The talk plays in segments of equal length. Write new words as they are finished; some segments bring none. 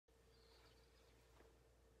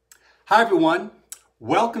Hi everyone,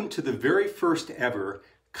 welcome to the very first ever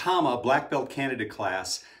Black Belt candidate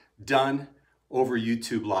class done over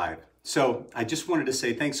YouTube Live. So I just wanted to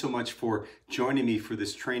say thanks so much for joining me for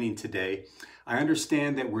this training today. I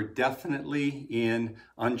understand that we're definitely in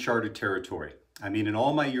uncharted territory. I mean, in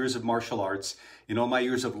all my years of martial arts, in all my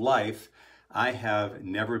years of life, I have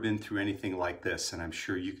never been through anything like this, and I'm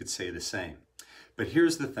sure you could say the same. But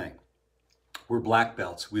here's the thing, we're black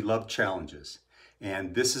belts, we love challenges.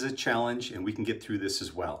 And this is a challenge, and we can get through this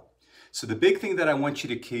as well. So the big thing that I want you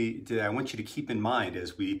to keep in mind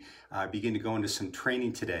as we begin to go into some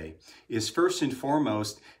training today is, first and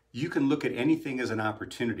foremost, you can look at anything as an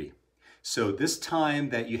opportunity. So this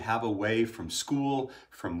time that you have away from school,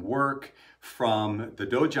 from work, from the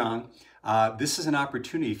dojang, this is an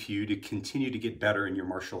opportunity for you to continue to get better in your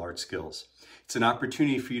martial arts skills. It's an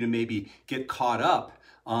opportunity for you to maybe get caught up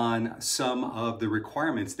on some of the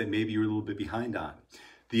requirements that maybe you're a little bit behind on.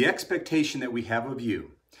 The expectation that we have of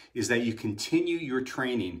you is that you continue your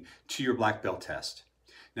training to your black belt test.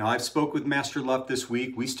 Now, I've spoke with Master Luff this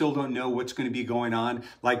week. We still don't know what's going to be going on,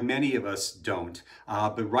 like many of us don't.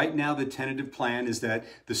 But right now, the tentative plan is that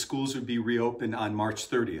the schools would be reopened on March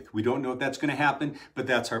 30th. We don't know if that's going to happen, but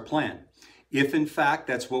that's our plan. If in fact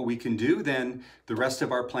that's what we can do, then the rest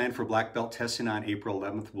of our plan for black belt testing on April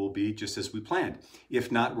 11th will be just as we planned.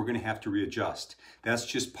 If not, we're going to have to readjust. That's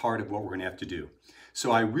just part of what we're going to have to do.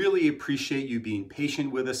 So I really appreciate you being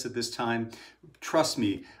patient with us at this time. Trust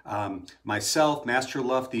me, myself, Master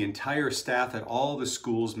Luff, the entire staff at all the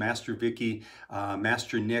schools, Master Vicky,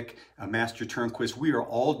 Master Nick, Master Turnquist, we are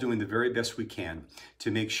all doing the very best we can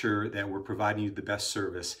to make sure that we're providing you the best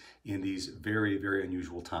service in these very, very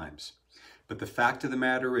unusual times. But the fact of the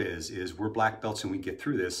matter is we're black belts and we get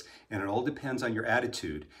through this, and it all depends on your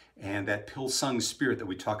attitude and that Pilsung spirit that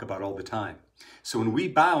we talk about all the time. So when we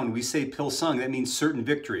bow and we say Pilsung, that means certain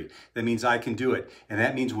victory. That means I can do it. And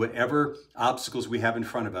that means whatever obstacles we have in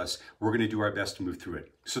front of us, we're going to do our best to move through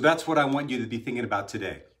it. So that's what I want you to be thinking about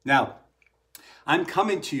today. Now, I'm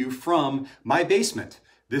coming to you from my basement.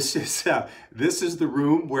 This is the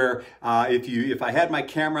room where if I had my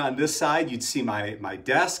camera on this side, you'd see my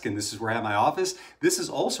desk, and this is where I have my office. This is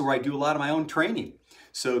also where I do a lot of my own training.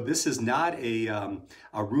 So this is not a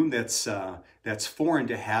room that's foreign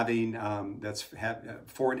to having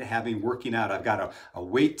working out. I've got a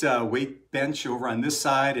weight bench over on this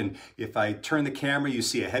side, and if I turn the camera, you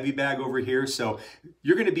see a heavy bag over here. So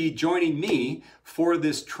you're going to be joining me for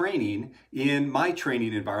this training in my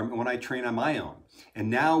training environment when I train on my own. And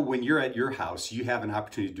now when you're at your house, you have an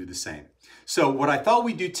opportunity to do the same. So what I thought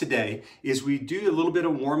we'd do today is we do a little bit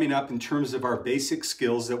of warming up in terms of our basic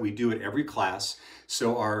skills that we do at every class.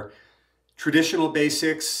 So our traditional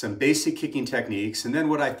basics, some basic kicking techniques. And then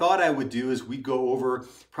what I thought I would do is we'd go over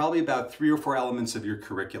probably about 3 or 4 elements of your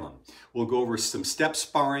curriculum. We'll go over some step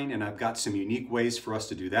sparring, and I've got some unique ways for us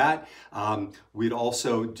to do that. We'd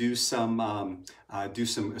also do some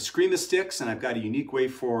eskrima sticks, and I've got a unique way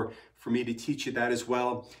for me to teach you that as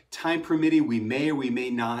well. Time permitting, we may or we may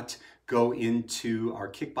not go into our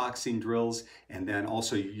kickboxing drills, and then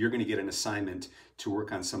also you're going to get an assignment to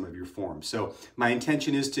work on some of your forms. So my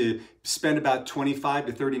intention is to spend about 25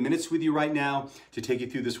 to 30 minutes with you right now to take you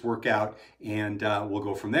through this workout, and we'll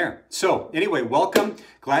go from there. So anyway, welcome.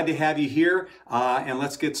 Glad to have you here, and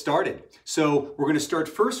let's get started. So we're going to start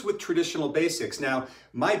first with traditional basics. Now,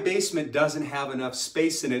 my basement doesn't have enough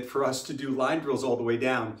space in it for us to do line drills all the way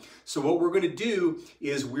down. So what we're going to do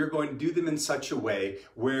is we're going to do them in such a way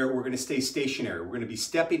where we're going to stay stationary. We're going to be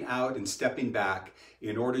stepping out and stepping back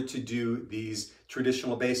in order to do these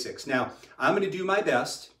traditional basics. Now, I'm going to do my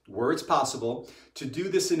best, where it's possible, to do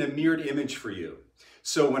this in a mirrored image for you.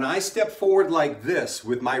 So when I step forward like this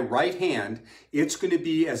with my right hand, it's going to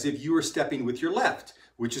be as if you were stepping with your left,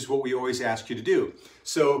 which is what we always ask you to do.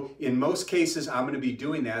 So in most cases, I'm going to be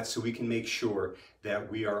doing that so we can make sure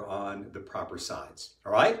that we are on the proper sides.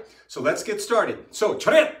 All right? So let's get started. So,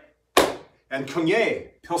 charet and kungye,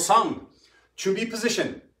 pilsung, chumbi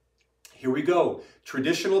position. Here we go.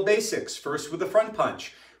 Traditional basics. First with the front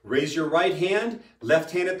punch. Raise your right hand,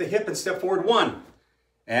 left hand at the hip, and step forward. 1,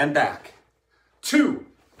 and back. 2,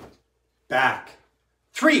 back.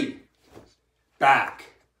 3, back.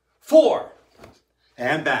 4,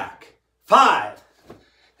 and back. 5,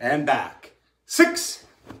 and back. 6,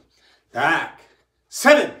 back.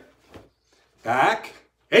 7, back.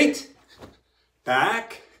 8,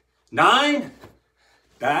 back. 9,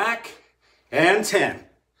 back. And 10.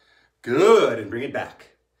 Good, and bring it back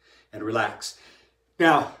and relax.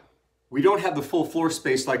 Now, we don't have the full floor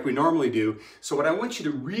space like we normally do, so what I want you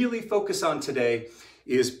to really focus on today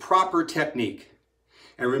is proper technique.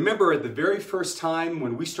 And remember, at the very first time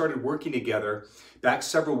when we started working together, back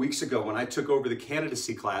several weeks ago when I took over the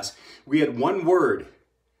candidacy class, we had one word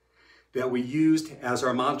that we used as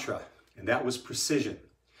our mantra, and that was precision.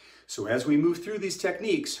 So as we move through these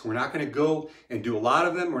techniques, we're not going to go and do a lot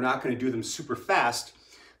of them. We're not going to do them super fast,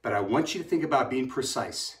 but I want you to think about being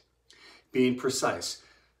precise. Being precise.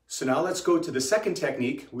 So now let's go to the second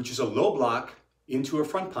technique, which is a low block into a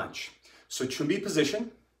front punch. So chumbi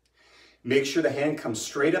position. Make sure the hand comes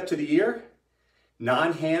straight up to the ear.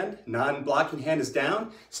 Non-blocking hand is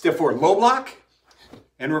down. Step forward, low block,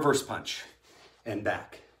 and reverse punch. And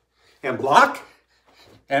back. And block,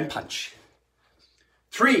 and punch.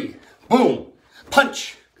 3, boom,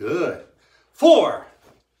 punch. Good. 4,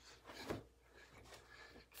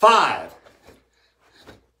 5,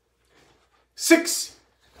 6,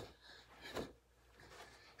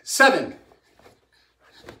 7,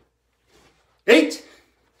 8,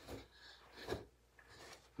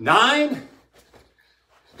 9,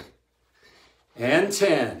 and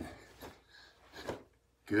 10.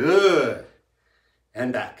 Good.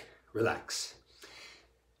 And back. Relax.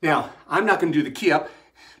 Now, I'm not going to do the key up,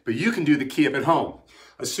 but you can do the key up at home,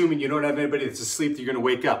 assuming you don't have anybody that's asleep that you're going to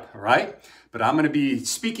wake up, all right? But I'm going to be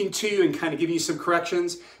speaking to you and kind of giving you some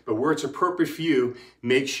corrections, but where it's appropriate for you,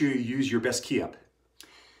 make sure you use your best key up.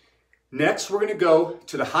 Next, we're going to go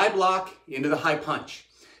to the high block into the high punch.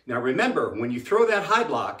 Now remember, when you throw that high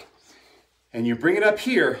block and you bring it up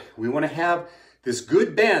here, we want to have this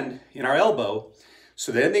good bend in our elbow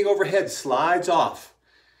so that anything overhead slides off.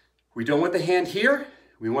 We don't want the hand here,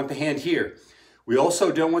 we want the hand here. We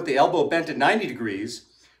also don't want the elbow bent at 90 degrees,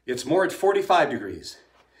 it's more at 45 degrees.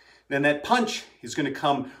 Then that punch is going to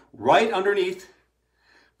come right underneath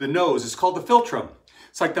the nose. It's called the philtrum.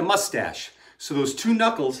 It's like the mustache. So those two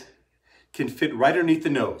knuckles can fit right underneath the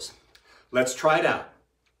nose. Let's try it out.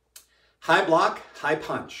 High block, high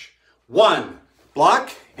punch. 1,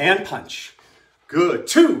 block and punch. Good.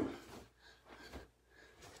 2,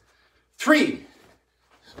 3,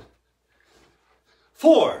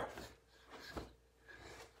 4,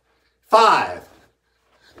 5,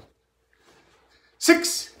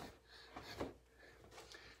 6,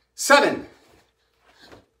 7,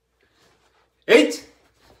 8,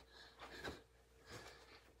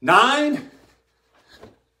 9,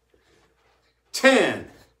 10,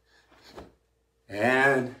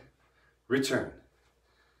 and return.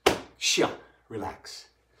 Shia, relax.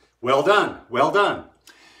 Well done, well done.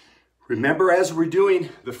 Remember, as we're doing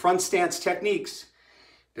the front stance techniques,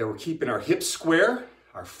 that we're keeping our hips square,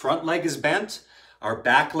 our front leg is bent, our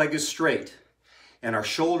back leg is straight, and our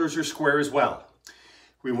shoulders are square as well.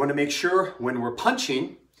 We want to make sure when we're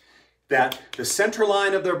punching that the center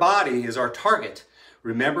line of their body is our target.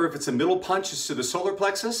 Remember, if it's a middle punch, it's to the solar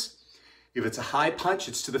plexus. If it's a high punch,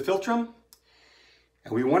 it's to the philtrum.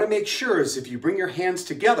 And we want to make sure is if you bring your hands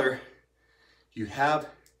together, you have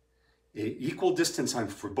an equal distance on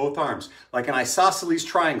for both arms, like an isosceles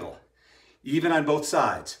triangle, even on both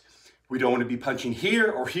sides. We don't want to be punching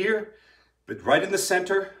here or here, but right in the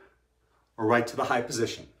center or right to the high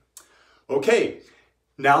position. Okay,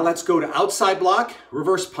 now let's go to outside block,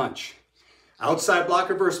 reverse punch. Outside block,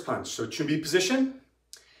 reverse punch. So chumbi position.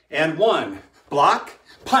 And 1, block,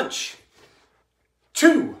 punch.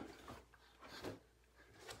 2,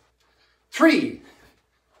 3,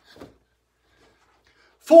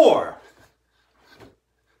 4,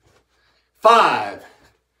 5,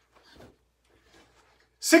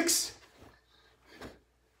 6,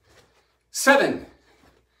 7,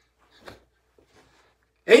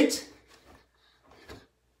 8,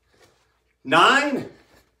 9,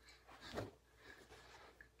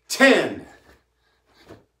 10,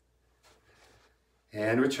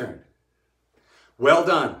 and return. Well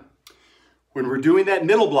done. When we're doing that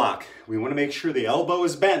middle block, we want to make sure the elbow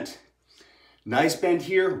is bent. Nice bend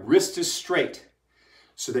here, wrist is straight,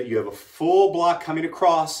 so that you have a full block coming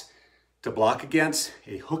across to block against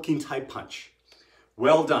a hooking type punch.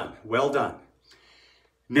 Well done, well done.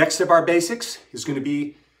 Next of our basics is going to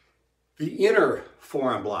be the inner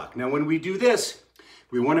forearm block. Now when we do this,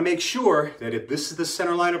 we want to make sure that if this is the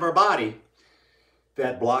center line of our body,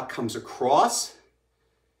 that block comes across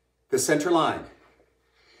the center line.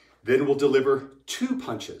 Then we'll deliver 2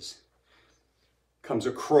 punches. Comes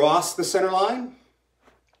across the center line,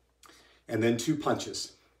 and then 2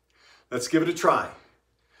 punches. Let's give it a try.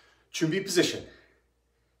 Chumbi position.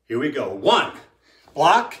 Here we go. 1,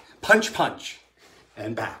 block, punch, punch,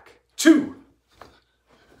 and back. 2,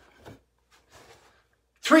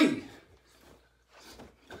 3,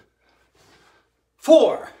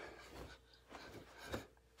 4,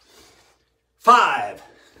 5,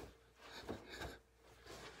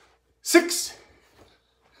 6,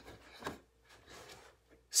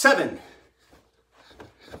 7,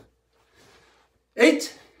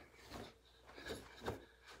 8,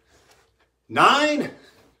 9,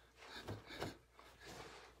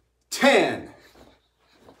 10,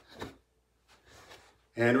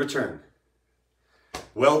 and return.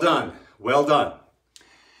 Well done, well done.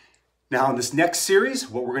 Now in this next series,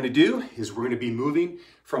 what we're going to do is we're going to be moving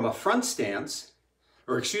from a front stance,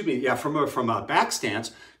 or excuse me, yeah, from a back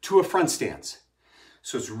stance to a front stance.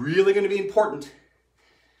 So it's really going to be important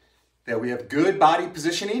that we have good body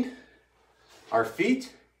positioning. Our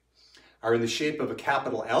feet are in the shape of a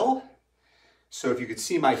capital L. So if you could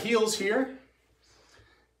see my heels here,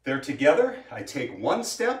 they're together. I take 1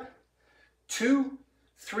 step, 2,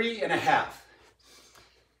 3.5.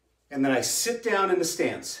 And then I sit down in the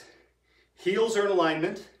stance. Heels are in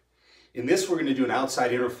alignment. In this, we're going to do an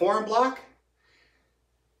outside inner forearm block.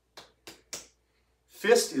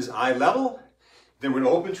 Fist is eye level. Then we're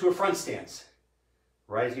going to open to a front stance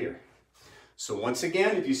right here. So once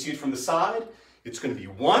again, if you see it from the side, it's going to be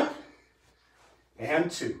 1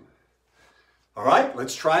 and 2. All right,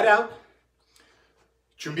 let's try it out.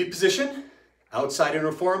 Chumbi position, outside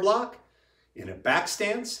inner forearm block, in a back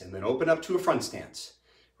stance, and then open up to a front stance.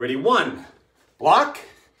 Ready? 1, block,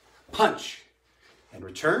 punch, and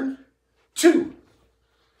return. 2,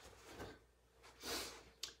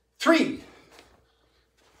 3,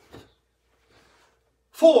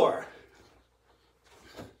 4,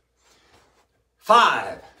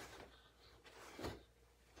 5,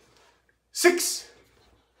 6,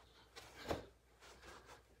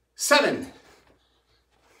 7,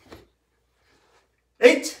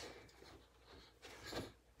 8,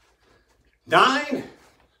 9,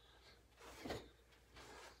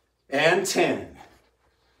 and 10.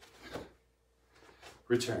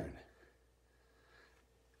 Return.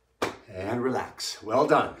 And relax. Well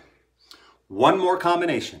done. One more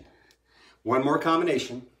combination. One more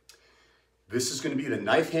combination. This is going to be the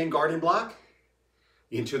knife hand guarding block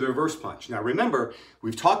into the reverse punch. Now remember,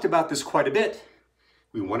 we've talked about this quite a bit.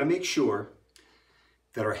 We want to make sure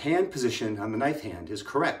that our hand position on the knife hand is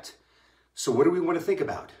correct. So what do we want to think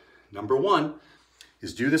about? Number 1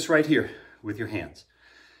 is do this right here with your hands.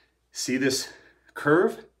 See this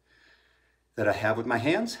curve that I have with my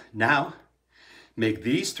hands? Now, make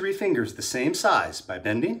these 3 fingers the same size by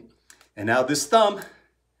bending. And now this thumb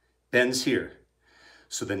bends here.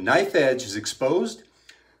 So the knife edge is exposed.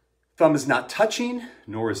 Thumb is not touching,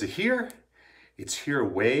 nor is it here. It's here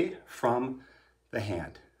away from the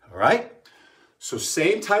hand. All right? So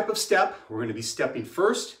same type of step. We're going to be stepping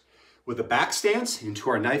first with a back stance into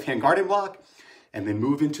our knife hand guarding block, and then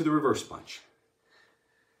move into the reverse punch.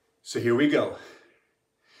 So here we go.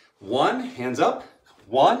 1, hands up.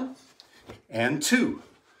 1 and 2.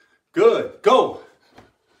 Good. Go.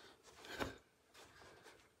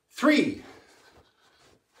 3,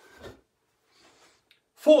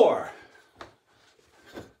 4,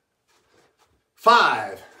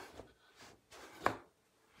 5,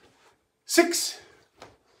 6,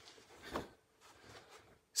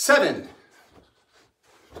 7,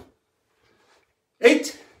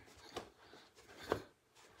 8,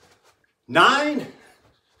 9,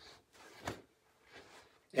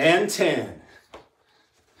 and 10.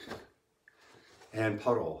 And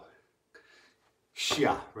parole.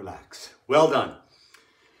 Shia, relax. Well done.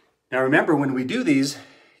 Now remember, when we do these,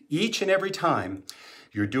 each and every time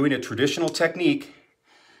you're doing a traditional technique,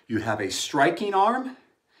 you have a striking arm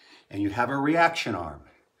and you have a reaction arm.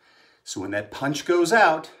 So when that punch goes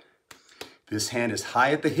out, this hand is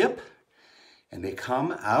high at the hip and they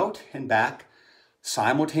come out and back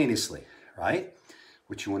simultaneously, right?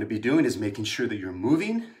 What you want to be doing is making sure that you're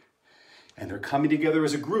moving and they're coming together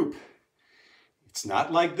as a group. It's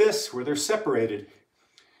not like this where they're separated.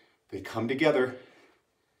 They come together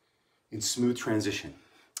in smooth transition.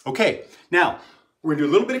 Okay, now we're gonna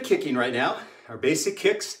do a little bit of kicking right now, our basic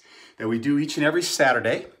kicks that we do each and every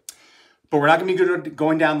Saturday, but we're not gonna be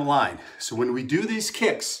going down the line. So when we do these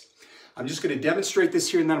kicks, I'm just gonna demonstrate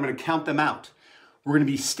this here and then I'm gonna count them out. We're gonna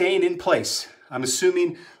be staying in place. I'm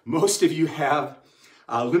assuming most of you have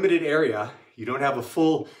a limited area. You don't have a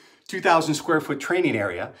full 2,000 square foot training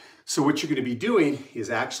area. So what you're gonna be doing is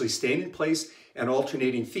actually staying in place and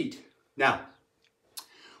alternating feet. Now,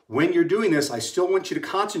 when you're doing this, I still want you to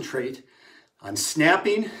concentrate on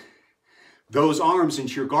snapping those arms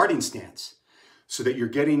into your guarding stance so that you're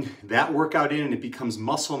getting that workout in and it becomes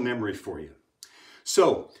muscle memory for you.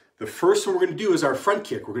 So the first one we're going to do is our front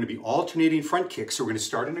kick. We're going to be alternating front kicks. So we're going to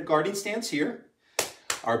start in a guarding stance here.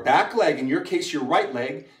 Our back leg, in your case, your right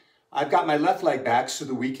leg, I've got my left leg back so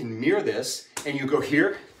that we can mirror this. And you go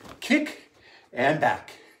here, kick and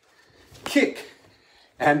back, kick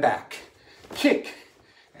and back, kick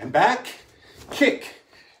and back, kick,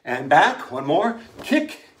 and back. One more,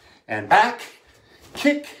 kick, and back,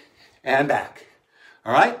 kick, and back.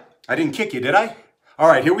 All right, I didn't kick you, did I? All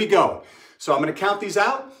right, here we go. So I'm gonna count these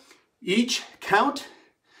out. Each count,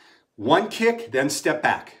 one kick, then step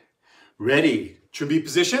back. Ready, chumbi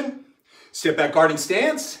position, step back guarding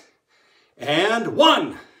stance, and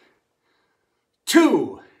 1,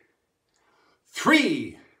 2,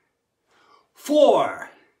 3, 4,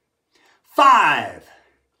 5,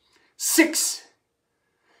 6,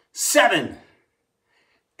 7,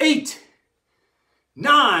 8,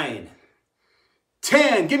 9,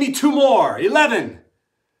 10. Give me 2 more. 11,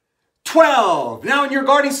 12. Now in your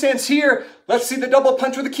guarding stance here, let's see the double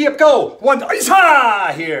punch with the key up. Go. 1,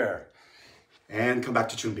 isa here. And come back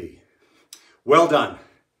to chumbi. Well done.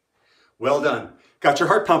 Well done. Got your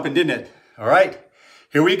heart pumping, didn't it? All right.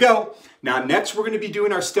 Here we go. Now next we're going to be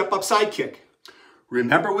doing our step up side kick.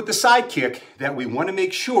 Remember with the side kick that we want to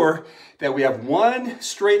make sure that we have one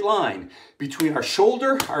straight line between our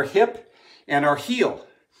shoulder, our hip, and our heel.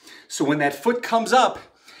 So when that foot comes up,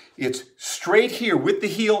 it's straight here with the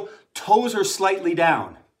heel, toes are slightly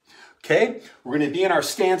down. Okay? We're going to be in our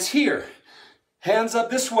stance here. Hands up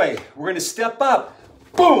this way. We're going to step up,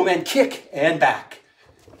 boom, and kick and back.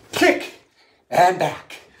 Kick and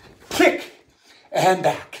back. Kick and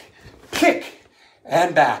back. Kick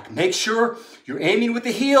and back. Make sure you're aiming with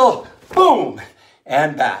the heel, boom,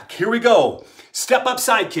 and back. Here we go. Step up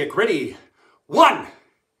side kick. Ready? 1.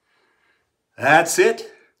 That's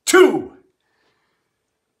it. 2,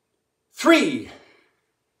 3,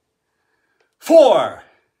 4,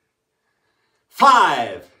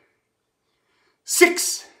 5,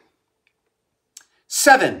 6,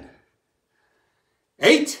 7,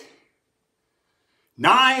 8,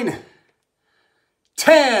 9,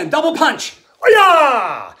 10. Double punch.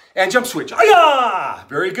 Aya! And jump switch. Aya!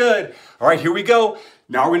 Very good. All right, here we go.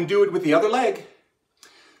 Now we're going to do it with the other leg.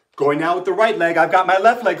 Going now with the right leg. I've got my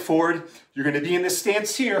left leg forward. You're going to be in this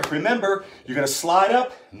stance here. Remember, you're going to slide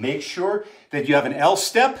up. Make sure that you have an L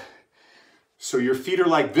step. So your feet are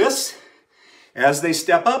like this as they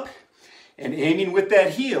step up and aiming with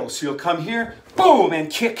that heel. So you'll come here, boom,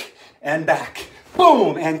 and kick and back.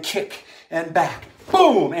 Boom, and kick and back.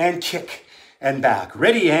 Boom, and kick and back.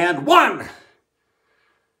 Ready, and 1,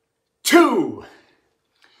 2,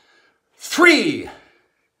 3,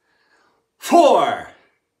 4,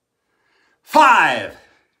 5,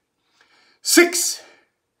 6,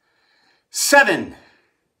 7,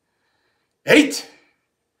 8,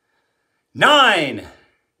 9,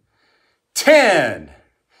 10.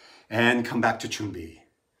 And come back to chumbi.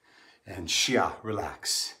 And shia,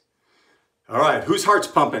 relax. All right, whose heart's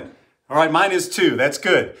pumping? All right, mine is too. That's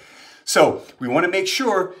good. So we want to make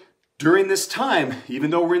sure during this time, even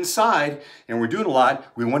though we're inside and we're doing a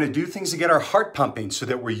lot, we want to do things to get our heart pumping so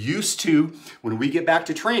that we're used to, when we get back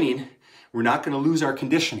to training, we're not going to lose our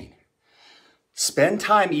conditioning. Spend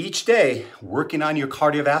time each day working on your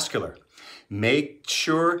cardiovascular. Make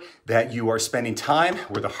sure that you are spending time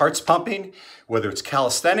where the heart's pumping, whether it's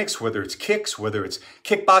calisthenics, whether it's kicks, whether it's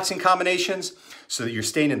kickboxing combinations, so that you're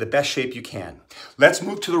staying in the best shape you can. Let's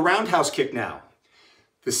move to the roundhouse kick now.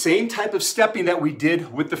 The same type of stepping that we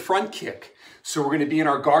did with the front kick. So we're going to be in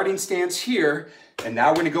our guarding stance here, and now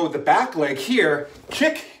we're going to go with the back leg here,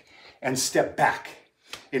 kick and step back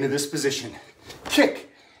into this position.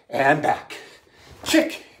 Kick and back.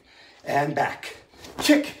 Kick and back.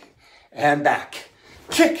 Kick and back.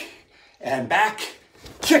 Kick and back.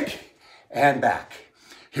 Kick and back.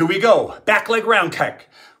 Here we go. Back leg round kick.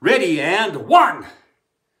 Ready, and 1,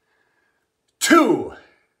 2,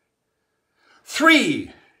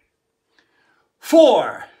 3,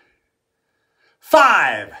 4,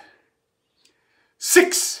 5,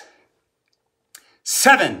 6,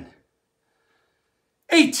 7,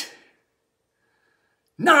 8,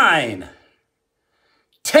 9,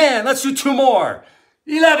 10. Let's do 2 more.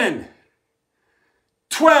 11,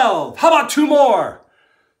 12. How about 2 more?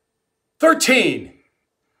 13,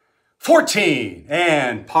 14.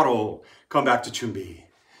 And paro. Come back to chumbi.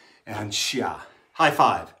 And shia. High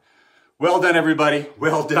five. Well done, everybody.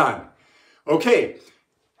 Well done. Okay,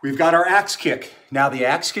 we've got our axe kick. Now the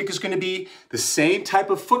axe kick is going to be the same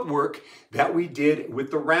type of footwork that we did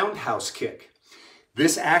with the roundhouse kick.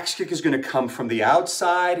 This axe kick is going to come from the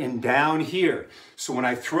outside and down here. So when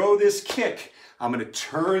I throw this kick, I'm going to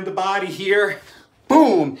turn the body here,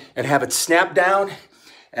 boom, and have it snap down,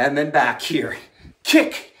 and then back here.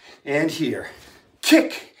 Kick, and here.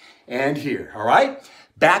 Kick, and here. All right?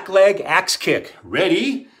 Back leg axe kick.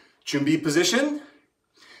 Ready? Chumbi position.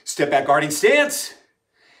 Step back guarding stance.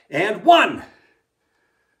 And 1,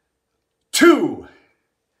 2,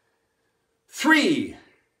 3,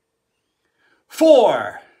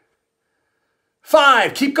 4,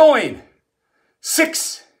 5, keep going.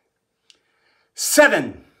 6,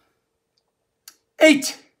 7,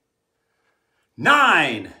 8,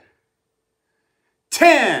 9,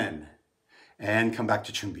 10. And come back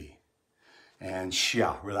to Chumbi. And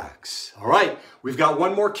Xia, relax. All right, we've got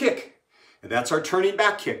one more kick. And that's our turning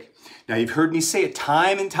back kick. Now you've heard me say it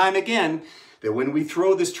time and time again that when we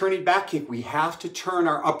throw this turning back kick, we have to turn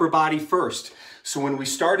our upper body first. So when we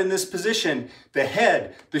start in this position, the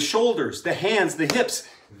head, the shoulders, the hands, the hips,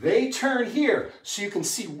 they turn here. So you can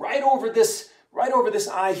see right over this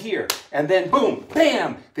eye here. And then boom,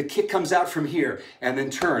 bam, the kick comes out from here and then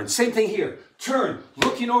turn. Same thing here. Turn,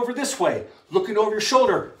 looking over this way, looking over your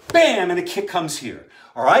shoulder, bam, and the kick comes here.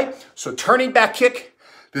 All right, so turning back kick.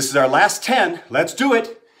 This is our last 10. Let's do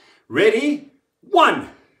it. Ready? 1,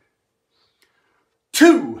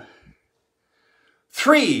 2,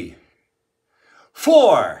 3,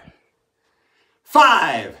 4,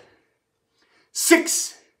 5,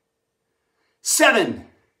 6, 7,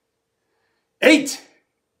 8,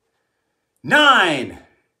 9.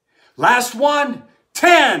 Last one,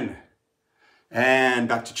 10. And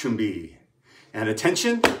back to Chumbi. And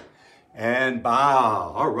attention. And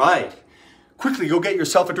bow. All right. Quickly go get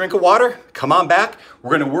yourself a drink of water. Come on back.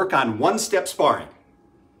 We're going to work on one-step sparring.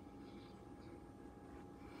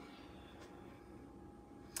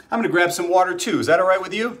 I'm going to grab some water too. Is that all right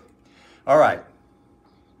with you? All right.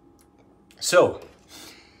 So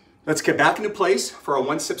let's get back into place for our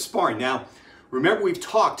one-step sparring. Now, remember we've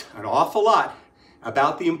talked an awful lot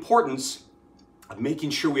about the importance of making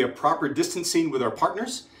sure we have proper distancing with our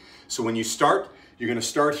partners. So when you start, you're going to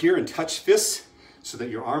start here and touch fists so that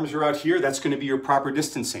your arms are out here. That's going to be your proper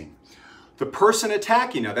distancing. The person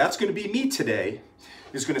attacking, now that's going to be me today,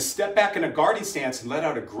 is going to step back in a guarding stance and let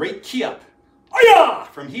out a great key up. Aya!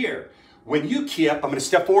 From here. When you key up, I'm going to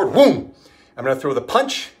step forward. Boom! I'm going to throw the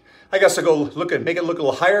punch. I guess I'll go make it look a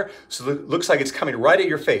little higher so it looks like it's coming right at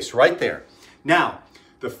your face, right there. Now,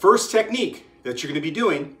 the first technique that you're going to be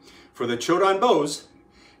doing for the Chodan bows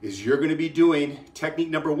is you're going to be doing technique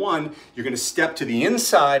number 1. You're going to step to the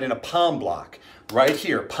inside in a palm block. Right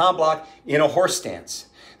here, palm block in a horse stance.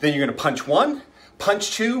 Then you're going to punch 1,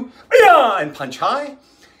 punch 2, and punch high,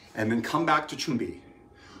 and then come back to Chumbi.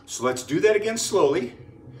 So let's do that again slowly.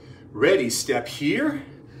 Ready, step here,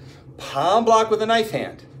 palm block with a knife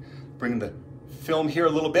hand. Bring the film here a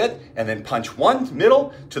little bit, and then punch 1,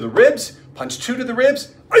 middle, to the ribs, punch 2 to the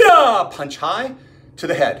ribs, punch high to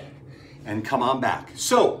the head, and come on back.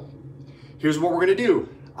 So here's what we're going to do.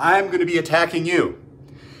 I'm going to be attacking you.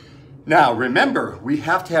 Now, remember, we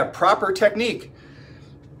have to have proper technique.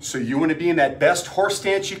 So you want to be in that best horse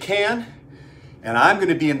stance you can, and I'm going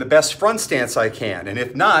to be in the best front stance I can. And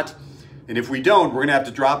if not, and if we don't, we're going to have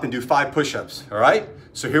to drop and do 5 push-ups, all right?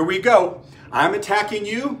 So here we go. I'm attacking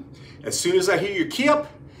you. As soon as I hear your key up,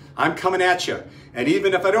 I'm coming at you. And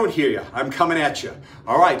even if I don't hear you, I'm coming at you.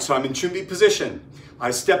 All right, so I'm in Chumbi position. I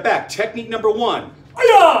step back. Technique number 1.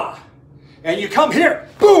 Aya! And you come here,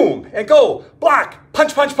 boom, and go. Block,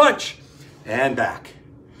 punch, punch, punch, and back.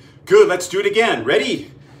 Good, let's do it again.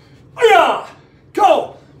 Ready? Aya!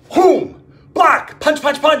 Go, boom, block, punch,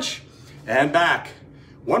 punch, punch, and back.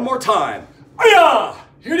 One more time. Aya!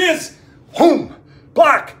 Here it is. Boom,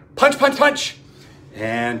 block, punch, punch, punch,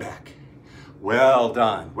 and back. Well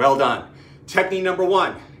done, well done. Technique number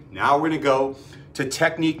 1. Now we're gonna go to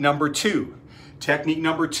technique number 2. Technique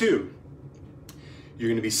number 2. You're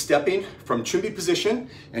going to be stepping from Chumbi position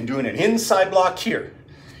and doing an inside block here.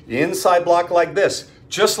 Inside block like this,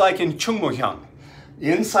 just like in Chungmohyang.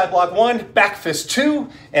 Inside block 1, back fist 2,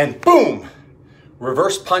 and boom!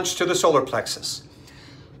 Reverse punch to the solar plexus.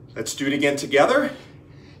 Let's do it again together.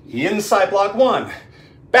 Inside block 1,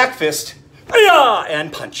 back fist,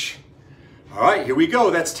 and punch. All right, here we go.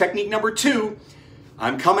 That's technique number 2.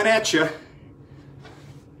 I'm coming at you.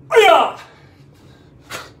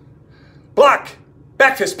 Block.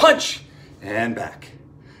 Back fist punch, and back.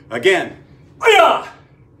 Again.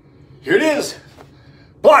 Here it is.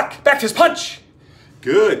 Block, back fist punch.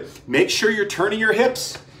 Good. Make sure you're turning your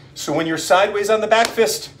hips so when you're sideways on the back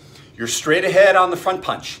fist, you're straight ahead on the front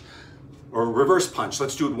punch or reverse punch.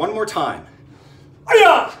 Let's do it one more time.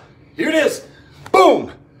 Here it is.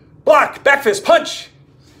 Boom. Block, back fist punch,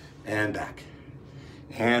 and back.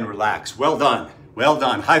 And relax. Well done. Well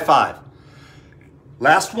done. High five.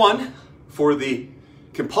 Last one for the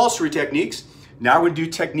compulsory techniques. Now we're going to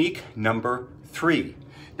do technique number 3.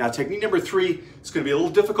 Now technique number 3 is going to be a little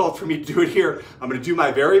difficult for me to do it here. I'm going to do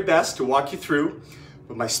my very best to walk you through,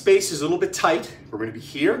 but my space is a little bit tight. We're going to be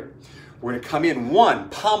here. We're going to come in 1,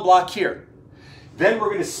 palm block here. Then we're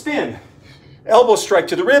going to spin, elbow strike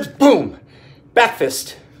to the ribs, boom. back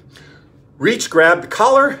fist. Reach, grab the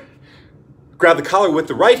collar with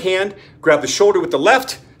the right hand, grab the shoulder with the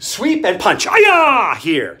left, sweep and punch. Ayah!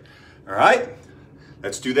 Here. All right,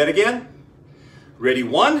 let's do that again. Ready,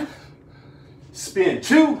 1, spin,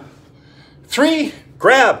 2, 3,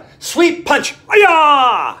 grab, sweep, punch.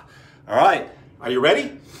 Ayah! All right, are you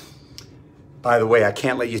ready? By the way, I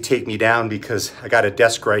can't let you take me down because I got a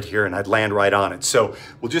desk right here and I'd land right on it. So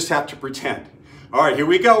we'll just have to pretend. All right, here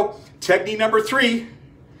we go. Technique number 3.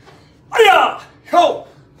 Ayah! Ho!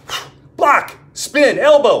 Block, spin,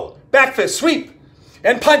 elbow, back fist, sweep,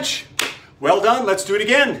 and punch. Well done, let's do it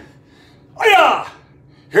again. Ayah!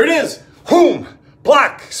 Here it is. Hoom,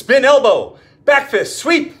 block, spin, elbow, back fist,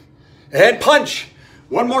 sweep, and punch.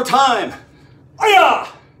 One more time. Ayah!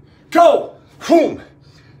 Go! Hoom,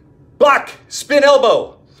 block, spin,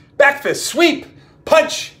 elbow, back fist, sweep,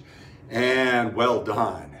 punch. And well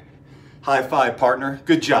done. High five, partner.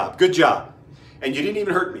 Good job, good job. And you didn't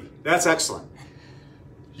even hurt me. That's excellent.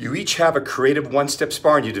 You each have a creative one-step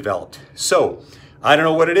sparring you developed. So, I don't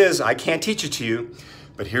know what it is. I can't teach it to you,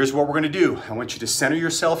 but here's what we're going to do. I want you to center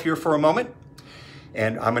yourself here for a moment,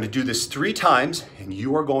 and I'm going to do this 3 times, and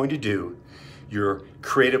you are going to do your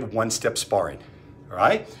creative one-step sparring. All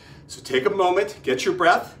right? So take a moment, get your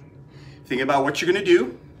breath, think about what you're going to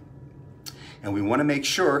do, and we want to make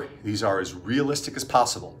sure these are as realistic as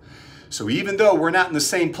possible. So even though we're not in the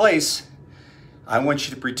same place, I want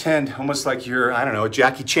you to pretend almost like you're, I don't know, a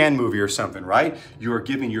Jackie Chan movie or something, right? You are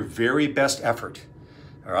giving your very best effort.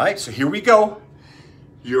 All right, so here we go.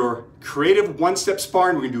 Your creative one-step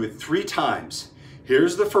sparring, we're gonna do it 3 times.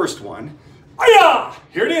 Here's the first one. Ayah!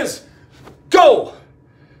 Here it is. Go!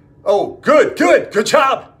 Oh, good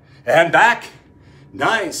job. And back.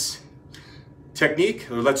 Nice. Technique,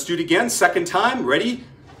 let's do it again. Second time, ready?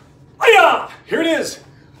 Ayah! Here it is.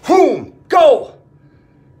 Hoom, go!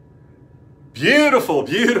 Beautiful,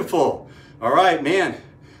 beautiful. All right, man,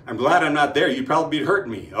 I'm glad I'm not there. You'd probably be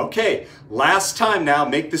hurting me. Okay, last time now,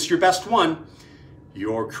 make this your best one.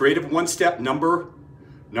 Your creative one-step number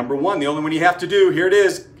 1, the only one you have to do. Here it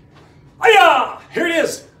is. Ayah! Here it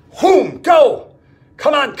is. Hoom, go!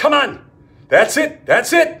 Come on, come on. That's it,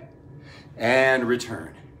 that's it. And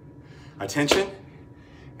return. Attention,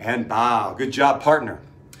 and bow. Good job, partner.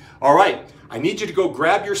 All right, I need you to go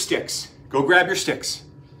grab your sticks. Go grab your sticks.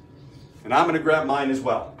 And I'm going to grab mine as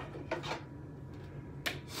well.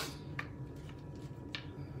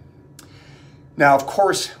 Now, of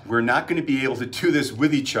course, we're not going to be able to do this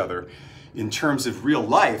with each other in terms of real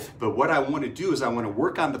life, but what I want to do is I want to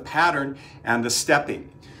work on the pattern and the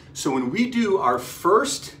stepping. So when we do our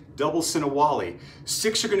first double Sinawali,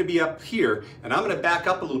 sticks are going to be up here, and I'm going to back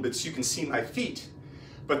up a little bit so you can see my feet.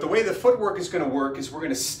 But the way the footwork is going to work is we're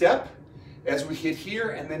going to step as we hit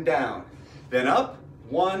here and then down. Then up,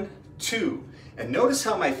 1, 2. And notice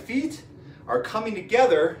how my feet are coming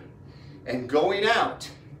together and going out.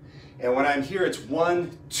 And when I'm here, it's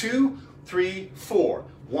 1, 2, 3, 4.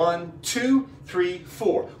 1, 2, 3,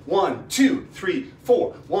 4. 1, 2, 3,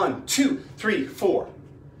 4. 1, 2, 3, 4.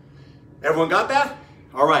 Everyone got that?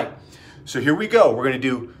 All right. So here we go. We're going to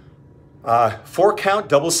do 4 count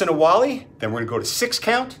double Sinawali. Then we're going to go to 6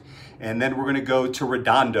 count. And then we're going to go to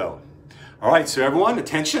Redondo. All right. So everyone,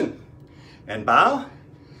 attention. And bow.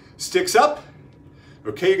 Sticks up.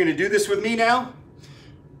 Okay, you're going to do this with me now.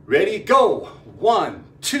 Ready? Go. 1,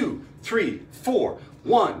 2, 3, 4.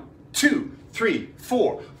 1, 2, 3,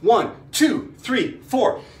 4. 1, 2, 3,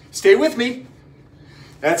 4. Stay with me.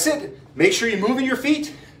 That's it. Make sure you're moving your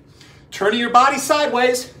feet. Turning your body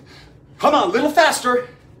sideways. Come on, a little faster.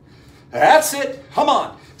 That's it. Come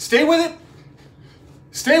on. Stay with it.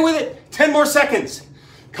 Stay with it. 10 more seconds.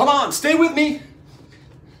 Come on, stay with me.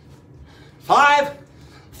 5,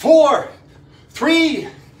 4, 3,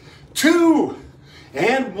 2,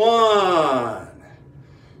 and 1.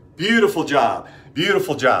 Beautiful job.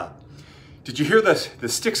 Beautiful job. Did you hear the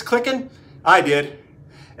sticks clicking? I did.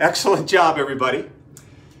 Excellent job, everybody.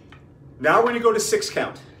 Now we're going to go to 6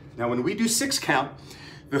 count. Now when we do 6 count,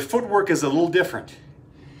 the footwork is a little different.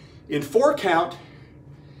 In 4 count,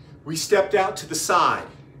 we stepped out to the side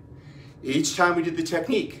each time we did the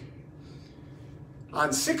technique.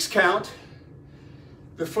 On 6 count,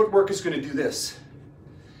 the footwork is going to do this.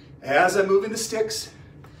 As I'm moving the sticks,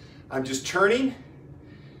 I'm just turning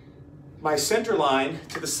my center line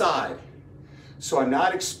to the side, so I'm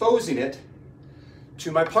not exposing it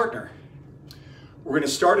to my partner. We're going to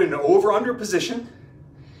start in an over-under position,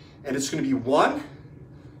 and it's going to be 1,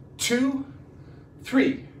 2,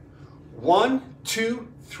 3. 1, 2,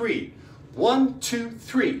 3. 1, 2,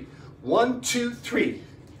 3. 1, 2, 3.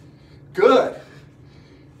 Good.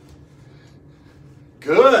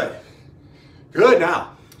 Good.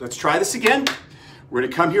 let's try this again. We're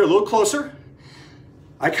gonna come here a little closer.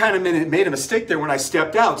 I kind of made a mistake there when I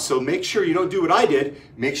stepped out, so make sure you don't do what I did.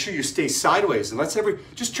 Make sure you stay sideways, and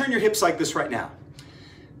just turn your hips like this right now.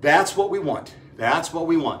 That's what we want. That's what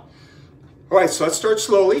we want. All right, so let's start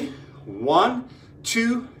slowly. 1,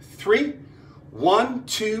 2, 3. 1,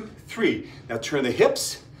 2, 3. Now turn the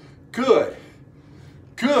hips. Good.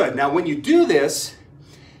 Good. Now when you do this,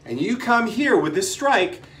 and you come here with this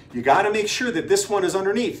strike, you got to make sure that this one is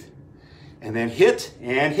underneath. And then hit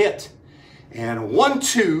and hit. And 1,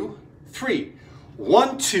 2, 3.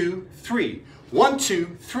 1, 2, 3. 1,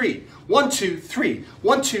 2, 3. 1, 2, 3.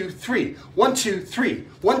 1, 2, 3. 1, 2, 3.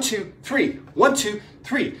 1, 2, 3. 1, 2,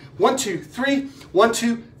 3. 1, 2, 3. 1,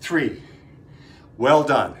 2, 3. Well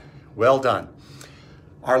done. Well done.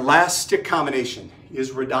 Our last stick combination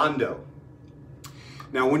is redondo.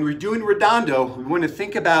 Now when we're doing redondo, we want to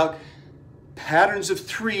think about patterns of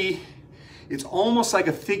 3. It's almost like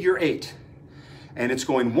a figure 8. And it's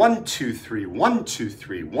going 1, 2, 3, 1, 2,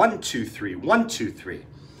 3, 1, 2, 3, 1, 2, 3.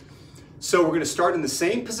 So we're going to start in the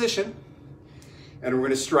same position, and we're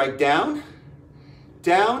going to strike down,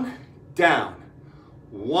 down, down.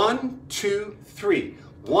 1, 2, 3.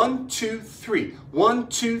 1, 2, 3. 1,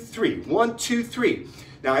 2, 3. 1, 2, 3.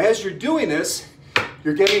 Now as you're doing this,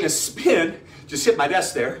 you're getting a spin. Just hit my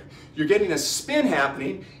desk there. You're getting a spin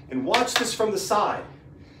happening, and watch this from the side.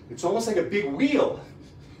 It's almost like a big wheel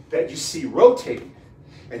that you see rotating.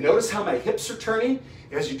 And notice how my hips are turning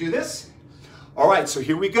as you do this. All right, so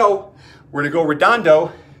here we go. We're gonna go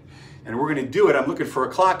redondo, and we're gonna do it. I'm looking for a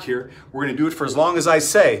clock here. We're gonna do it for as long as I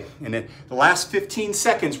say. And in the last 15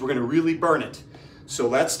 seconds, we're gonna really burn it. So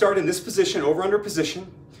let's start in this position, over under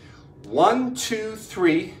position. 1, 2,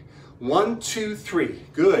 3. 1, 2, 3.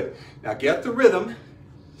 Good. Now get the rhythm.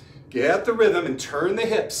 Get the rhythm and turn the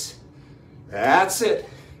hips. That's it.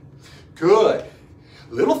 Good.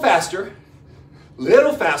 Little faster.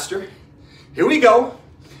 Little faster. Here we go.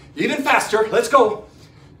 Even faster. Let's go.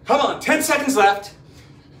 Come on. 10 seconds left.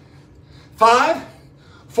 5,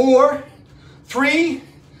 4, 3,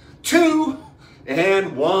 2,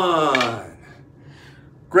 and 1.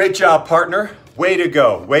 Great job, partner. Way to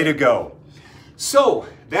go. Way to go. So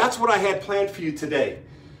that's what I had planned for you today.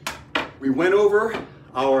 We went over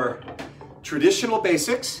our traditional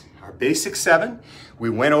basics, our basic 7. We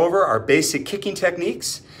went over our basic kicking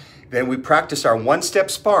techniques. Then we practiced our one-step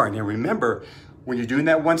sparring. And remember, when you're doing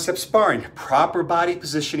that one-step sparring, proper body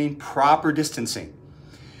positioning, proper distancing.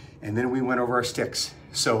 And then we went over our sticks.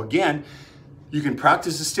 So again, you can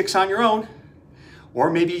practice the sticks on your own, or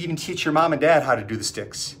maybe even teach your mom and dad how to do the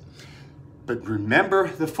sticks. But remember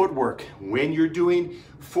the footwork. When you're doing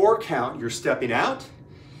 4 count, you're stepping out.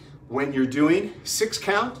 When you're doing 6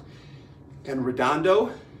 count and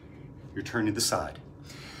redondo, you're turning to the side.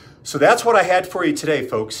 So that's what I had for you today,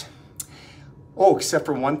 folks. Oh, except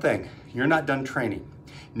for one thing. You're not done training.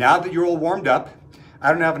 Now that you're all warmed up,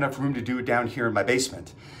 I don't have enough room to do it down here in my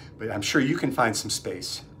basement, but I'm sure you can find some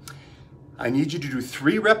space. I need you to do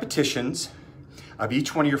 3 repetitions of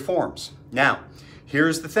each one of your forms. Now,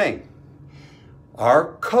 here's the thing.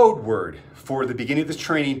 Our code word for the beginning of this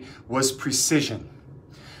training was precision.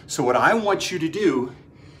 So what I want you to do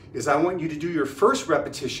is I want you to do your first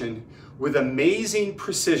repetition with amazing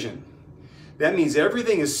precision. That means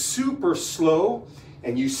everything is super slow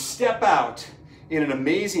and you step out in an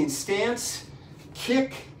amazing stance,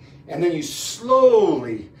 kick, and then you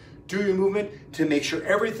slowly do your movement to make sure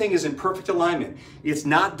everything is in perfect alignment. It's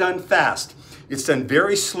not done fast. It's done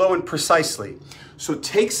very slow and precisely. So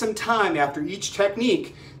take some time after each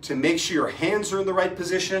technique to make sure your hands are in the right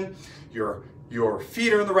position, your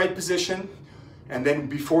feet are in the right position, and then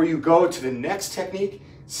before you go to the next technique,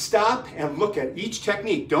 stop and look at each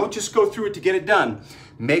technique. Don't just go through it to get it done.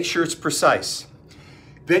 Make sure it's precise.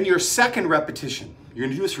 Then your second repetition, you're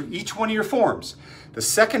gonna do this for each one of your forms. The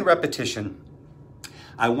second repetition,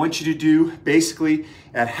 I want you to do basically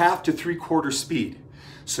at half to 3/4 speed.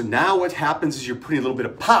 So now what happens is you're putting a little bit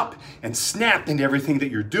of pop and snap into everything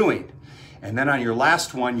that you're doing. And then on your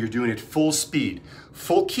last one, you're doing it full speed,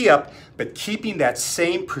 full key up, but keeping that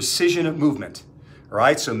same precision of movement. All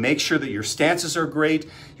right, so make sure that your stances are great,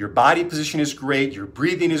 your body position is great, your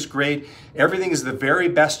breathing is great, everything is the very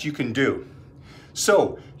best you can do.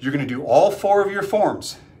 So you're gonna do all 4 of your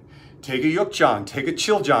forms. Take a yukjang, take a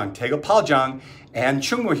chiljang, take a paljang, and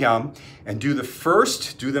chungmuhyam, and do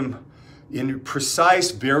them in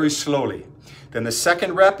precise, very slowly. Then the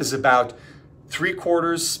second rep is about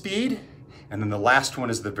 3/4 speed, and then the last one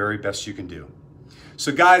is the very best you can do.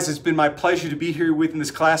 So guys, it's been my pleasure to be here with in this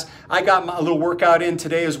class. I got a little workout in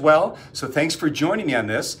today as well, so thanks for joining me on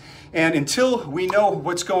this. And until we know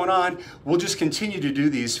what's going on, we'll just continue to do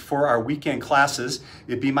these for our weekend classes.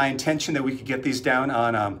 It'd be my intention that we could get these down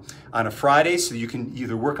on a Friday, so you can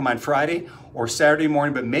either work them on Friday or Saturday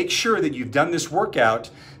morning, but make sure that you've done this workout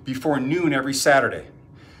before noon every Saturday.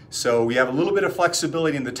 So we have a little bit of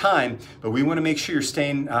flexibility in the time, but we want to make sure you're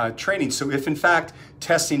staying training. So if in fact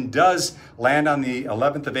testing does land on the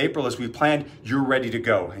 11th of April as we planned, you're ready to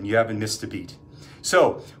go and you haven't missed a beat.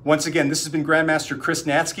 So once again, this has been Grandmaster Chris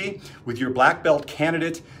Natzke with your Black Belt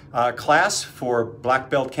Candidate class for Black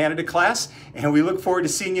Belt Candidate class, and we look forward to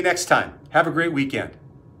seeing you next time. Have a great weekend.